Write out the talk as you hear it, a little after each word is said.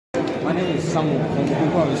My name is Samuel from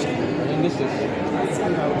Opoku Ware School, and this is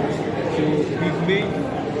so we've made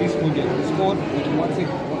this project. It's called automatic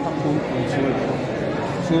Waterpump control.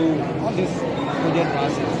 So what this project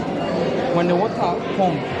does is when the water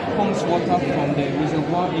pumps water from the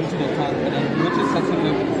reservoir into the tank and then reaches certain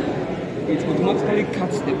level, it automatically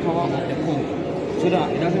cuts the power of the pump so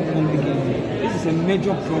that it doesn't pump again. This is a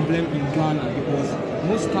major problem in Ghana because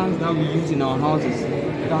most tanks that we use in our houses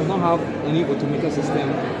does not have any automated system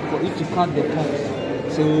for it to cut the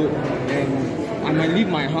pumps. So I might leave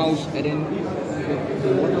my house and then if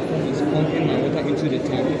the water pump is pumping my water into the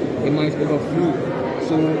tank, it might overflow.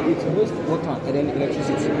 So it wastes water and then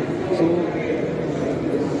electricity. So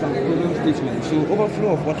this is some problem statement. So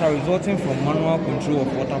overflow of water resulting from manual control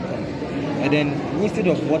of water pump. And then wasted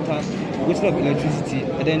of water, wasted of electricity,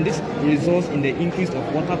 and then this results in the increase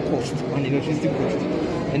of water cost and electricity cost.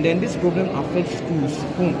 And then this problem affects schools,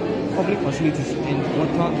 home, public facilities, and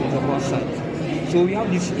water reservoir sites. So we have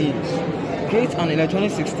these aims. Create an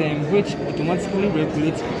electronic system which automatically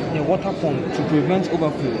regulates the water pump to prevent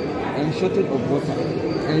overflow and shortage of water,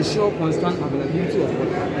 ensure constant availability of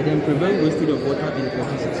water, and then prevent wastage of water and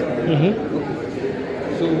electricity. Okay.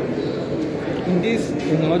 So in this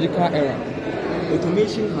technological era,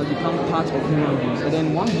 automation has become part of human beings, and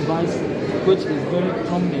then one device which is very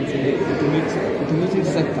prominent in the automated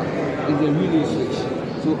sector is the relay switch.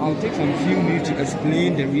 So I'll take some few minutes to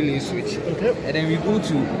explain the relay switch, and then we go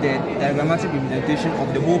to the diagrammatic representation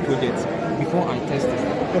of the whole project before I test it.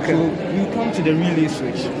 So we come to the relay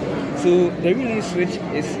switch. So the relay switch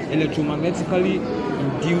is electromagnetically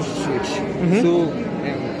induced switch. So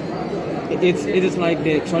it is like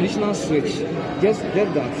the traditional switch, just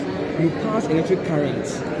that you pass electric current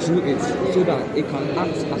through it so that it can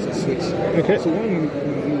act as a switch. So when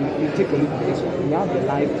you take a look at this one, you have the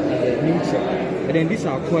live and the neutral, and then these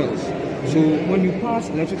are coils. So when you pass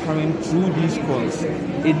electric current through these coils,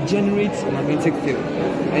 it generates a magnetic field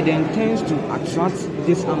and then tends to attract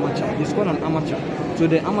this armature. It's called an armature. So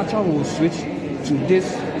the armature will switch to this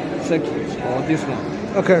circuit or this one.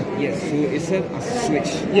 Yes, so it's set as a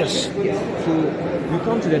switch. Yes. So we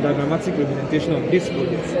come to the diagrammatic representation of this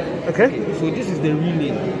project. So this is the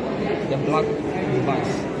relay, the black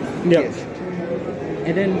device. Yes.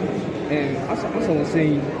 And then, as I was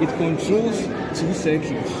saying, it controls two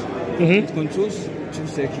circuits. It controls two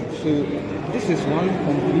circuits. So this is one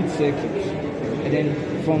complete circuit. And then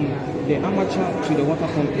from the armature to the water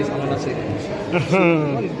pump is another circuit. So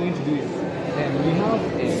what it's going to do is, we have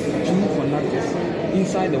two conductors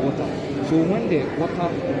inside the water. So when the water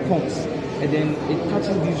pumps and then it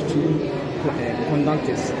touches these two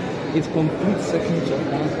conductors, it completes circuit of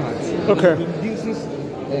one part. It induces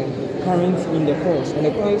current in the coils, and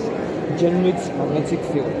the coils generates magnetic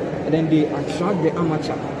field, and then they attract the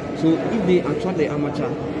armature. So if they attract the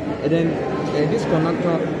armature, and then this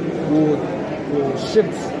conductor will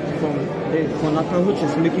shift from the conductor which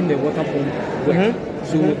is making the water pump work.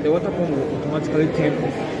 So the water pump will automatically turn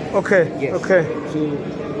off. So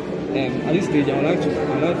at this stage, I would like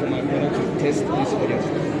for my brother to test this project.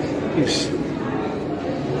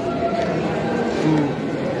 So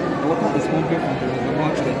the water is pumping from the reservoir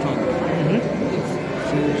to the tank.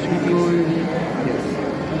 So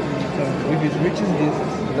if it reaches this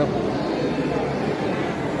level,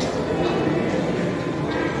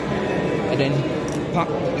 and then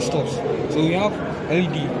it stops. So we have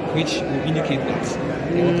LED which will indicate that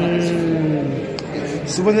the water is full.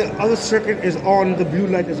 So when the other circuit is on, the blue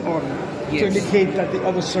light is on to indicate that the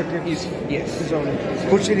other circuit is on,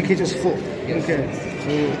 which indicates it's full.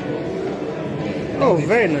 So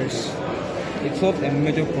very nice. It solves a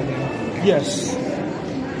major problem.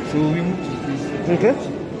 So we move to this.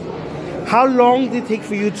 How long did it take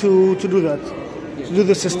for you to do that? To do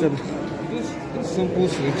the system? So this simple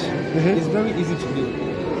switch is very easy to do.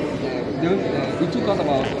 It took us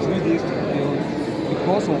about 3 days to build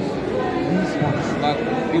because of these ones, but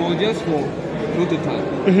it was just for prototype.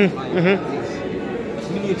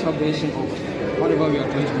 Miniature version of whatever we are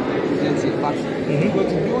trying to present. But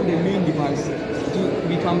to build the main device,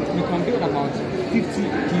 we can build about 50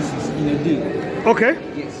 pieces in a day.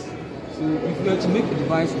 Yes. So if we were to make a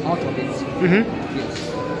device out of it,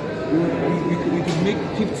 we could make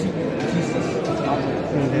 50 pieces out of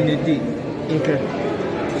it in a day.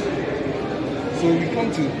 So we come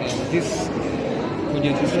to this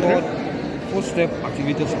project. It's called Footstep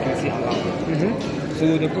activated security alarm.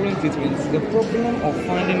 So the problem statement, the problem of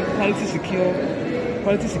finding quality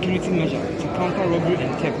security measure to counter robbery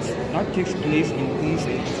and theft that takes place in homes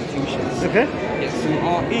and institutions. Yes, so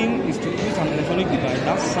our aim is to create an electronic device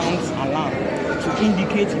that sounds alarm to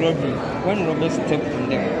indicate robbery when robbers step on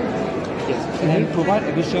them. Yes. And provide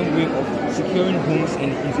efficient way of securing homes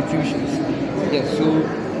and institutions. Yes. So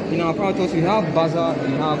in our apparatus, we have buzzer,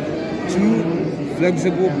 we have 2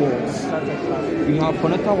 flexible boards, we have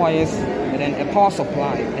connector wires, and then a power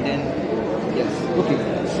supply, and then yes. Okay.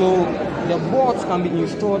 So the boards can be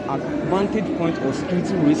installed at vantage point or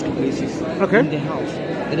security risk places in the house,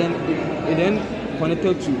 and then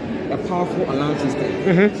connected to a powerful alarm system.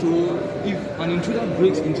 So if an intruder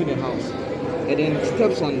breaks into the house and then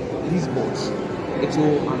steps on these boards, it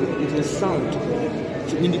will sound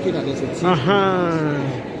to indicate that there's a thief.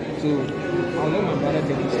 So I'll let my brother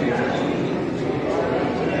demonstrate it.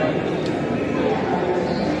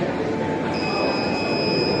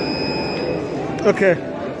 Okay.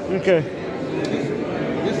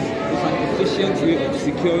 This is an efficient way of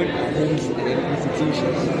securing our homes and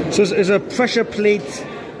institutions. So it's a pressure plate.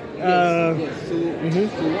 Yes. So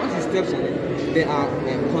once he steps on it, there are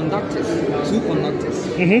conductors, 2 conductors.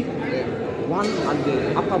 One at the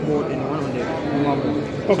upper board and one on the lower board.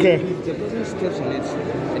 Okay. So if the person steps on it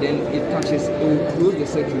and then it touches, it will close the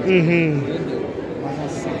circuit. Let the wire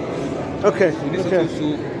sound. Okay. So this is also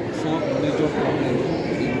solve major problem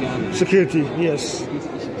in Ghana. Security, yes.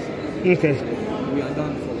 Okay. We are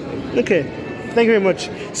done for. Okay. Thank you very much.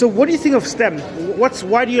 So what do you think of STEM?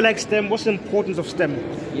 Why do you like STEM? What's the importance of STEM?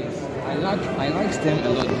 Yes, I like STEM a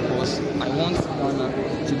lot because I want Ghana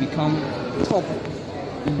to become top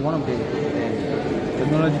in one of the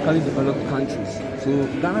technologically developed countries. So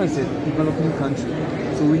Ghana is a developing country.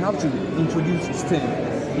 So we have to introduce STEM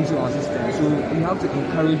into our system. So we have to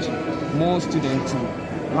encourage more students to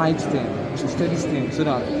like STEM, to study STEM, so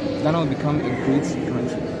that Ghana will become a great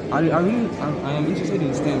country. I am interested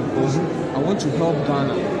in STEM because I want to help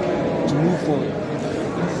Ghana to move forward.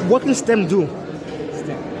 What can STEM do?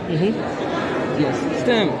 STEM. Yes,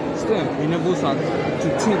 STEM enables us to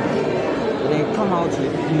think and then come out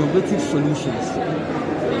with innovative solutions.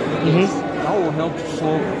 Yes, that will help to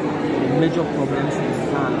solve the major problems in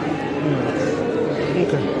Ghana.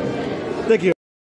 Okay. Thank you.